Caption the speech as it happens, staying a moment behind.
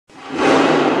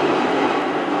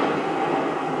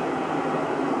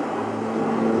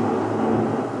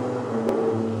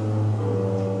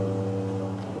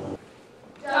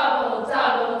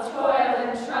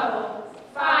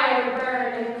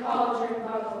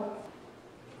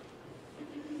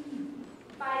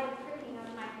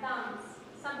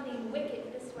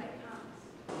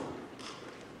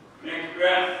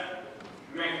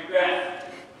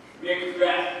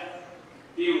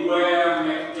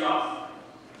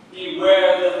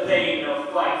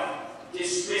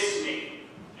Dismiss me.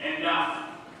 Enough.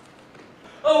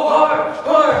 Oh, heart,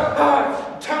 heart,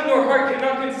 heart! Tongue nor heart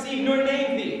cannot conceive nor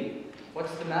name thee.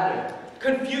 What's the matter?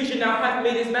 Confusion now hath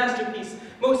made his masterpiece.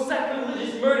 Most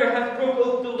sacrilegious murder hath broke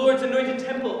open the Lord's anointed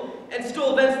temple, and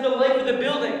stole thence the life of the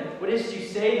building. What is you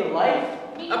say, the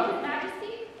life? Me, His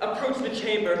Majesty? Approach the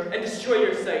chamber, and destroy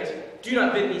your sight. Do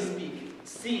not bid me speak.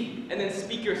 See, and then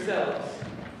speak yourselves.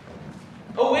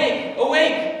 Awake,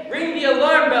 awake! Ring the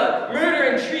alarm bell!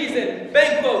 Murder and treason!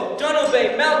 Banquo,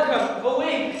 Donalbain, Malcolm,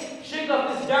 awake! Shake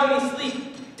off this downy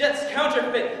sleep, death's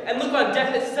counterfeit, and look on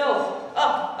death itself.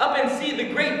 Up and see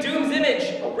the great doom's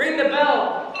image. Ring the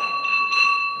bell.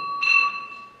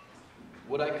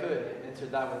 Would I could answer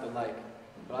that with the like,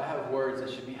 but I have words that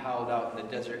should be howled out in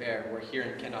the desert air where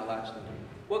hearing cannot latch them.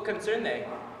 What concern they?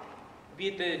 Be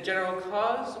it the general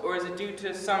cause, or is it due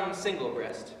to some single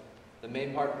breast? The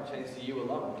main part pertains to you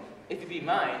alone. If it be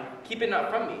mine, keep it not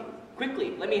from me.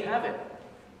 Quickly, let me have it.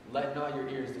 Let not your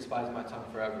ears despise my tongue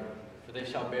forever, for they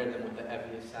shall bear them with the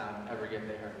heaviest sound ever yet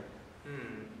they heard.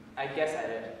 I guess I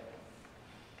did.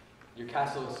 Your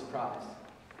castle is surprised.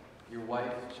 Your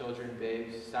wife, children,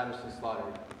 babes, savagely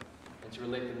slaughtered. And to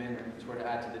relate the manner, 'twere to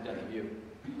add to the death of you.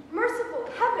 Merciful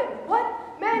heaven,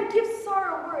 what man gives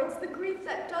sorrow words? The grief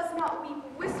that does not weep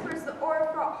whispers the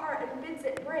o'erfraught heart and bids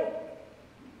it break.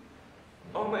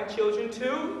 All my children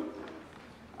too?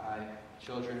 Aye,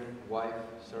 children, wife,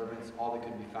 servants, all that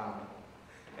could be found.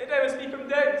 And I must be from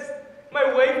thence.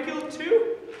 My wife killed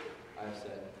too? I have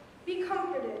said. Be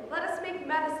comforted. Let us make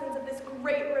medicines of this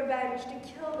great revenge to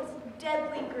kill this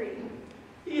deadly grief.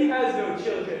 He has no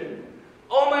children.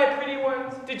 All my pretty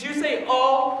ones. Did you say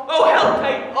all? Oh,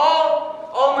 hellkite,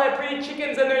 all! All my pretty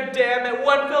chickens and their dam at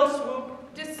one fell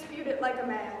swoop. Dispute it like a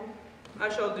man. I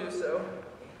shall do so.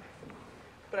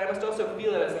 But I must also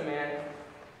feel it as a man.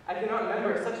 I cannot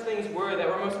remember such things were that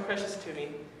were most precious to me.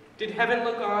 Did heaven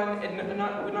look on and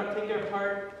would not take their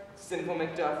part? Sinful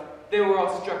MacDuff, they were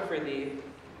all struck for thee.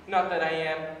 Not that I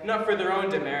am, not for their own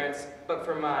demerits, but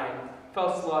for mine.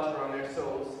 Fell slaughter on their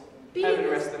souls. Heaven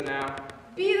rest them now.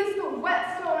 Be this the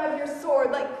whetstone of your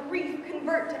sword, like grief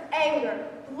convert to anger.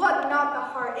 Blood not the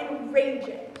heart, enrage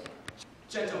it.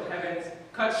 Gentle heavens,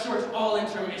 cut short all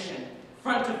intermission.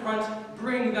 Front to front,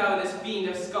 bring thou this fiend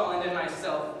of Scotland and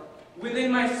myself.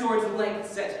 Within my sword's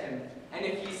length set him, and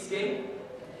if he escape,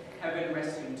 heaven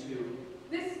rest him too.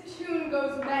 This tune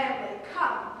goes manly.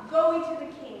 Come, go we to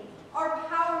the king. Our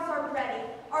powers are ready.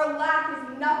 Our lack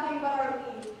is nothing but our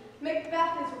lead.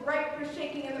 MacBeth is ripe for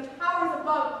shaking, and the powers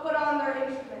above put on their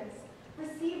instruments.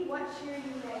 Receive what cheer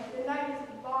you may. The night is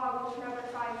fog which never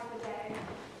finds the day.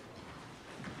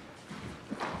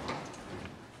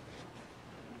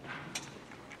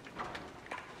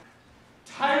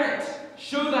 Tyrant,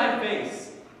 show thy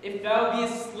face. If thou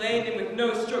beest slain and with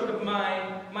no stroke of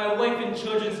mine, my wife and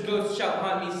children's ghosts shall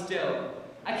haunt me still.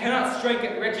 I cannot strike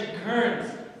at wretched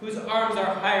kerns, whose arms are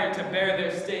hired to bear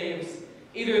their staves.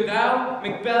 Either thou,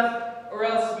 MacBeth, or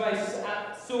else my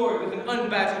sword with an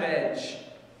unbattered edge.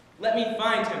 Let me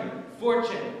find him,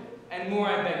 fortune, and more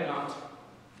I beg not.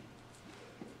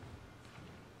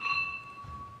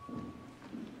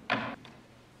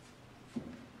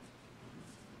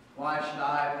 Why should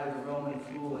I play the Roman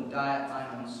fool and die at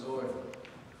mine own sword?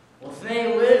 Well, if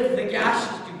they live, the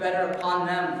gashes do better upon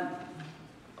them.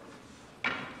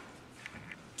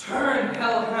 Turn,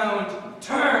 hellhound,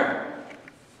 turn!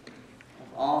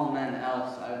 Of all men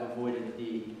else I have avoided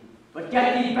thee. But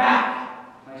get thee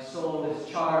back! My soul is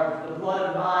charged with the blood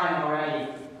of thine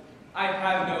already. I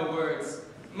have no words.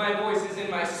 My voice is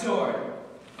in my sword.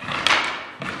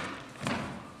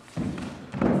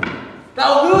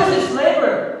 Thou losest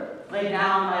labor! Lay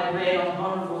down thy blade on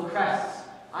vulnerable crests.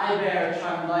 I bear a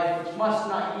charmed life which must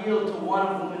not yield to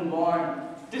one woman born.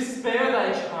 Despair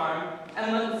thy charm,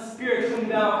 and let the spirit whom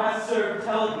thou hast served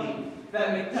tell thee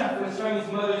that MacDuff was from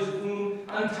his mother's womb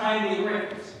untimely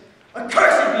ripped.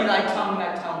 Accursed be thy tongue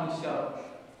that tell me so.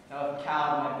 Thou hast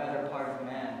cowed my better part of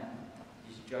man.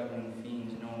 These juggling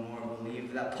fiends no more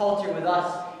believe that palter with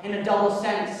us in a double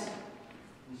sense.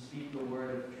 We speak the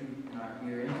word of truth in our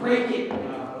ear and break it in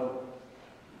our hope.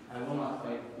 I will not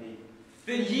fight with thee.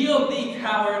 Then yield thee,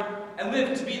 coward, and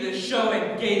live to be the show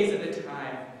and gaze of the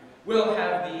time. We'll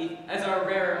have thee, as our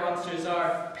rarer monsters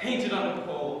are, painted on a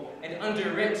pole, and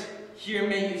under it, here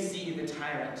may you see the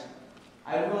tyrant.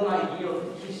 I will not yield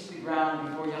to kiss the ground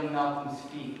before young Malcolm's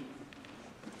feet,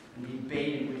 and be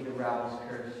baited with the rabble's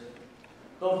curse.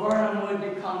 Though Burnham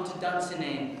would become to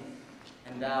Dunsinane,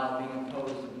 and thou being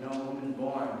opposed of no woman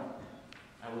born,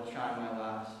 I will try my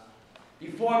last.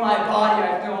 Before my body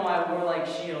I throw my warlike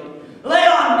shield. Lay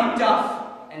on,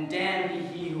 MacDuff, and damned be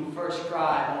he who first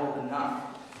cried old enough.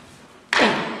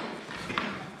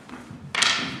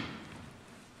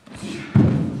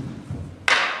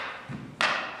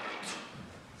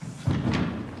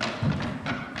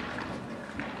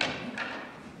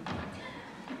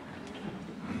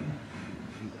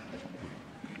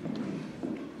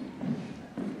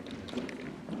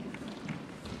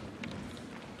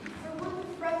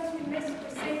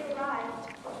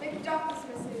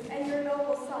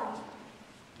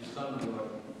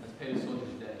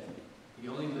 He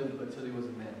only lived but till he was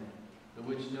a man, the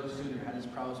which no sooner had his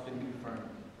prowess been confirmed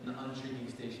in the unshrinking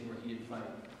station where he did fight,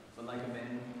 but like a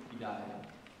man, he died.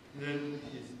 Then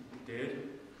he is dead?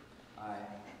 Aye,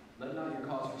 let not your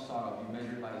cause for sorrow be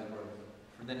measured by his worth,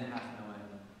 for then it hath no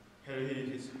end. Had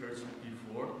he his hurts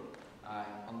before? Aye,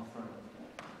 on the front.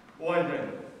 Why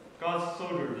then, God's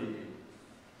soldier be he.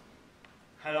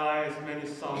 Had I as many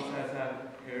sons as have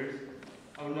heirs,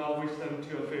 I would not wish them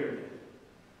to have fared.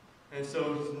 And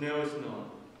so his nail is none.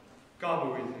 God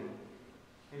be with him.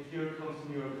 And here comes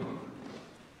your comfort.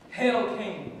 Hail,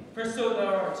 King, for so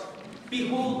thou art.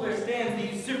 Behold where stands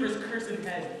the usurper's cursed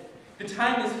head. The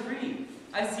time is free.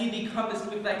 I see thee compassed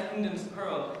with thy kingdom's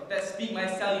pearl, that speak my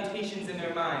salutations in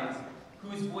their minds,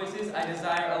 whose voices I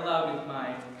desire aloud with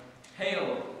mine.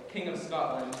 Hail, King of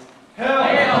Scotland.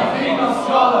 Hail, King of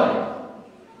Scotland!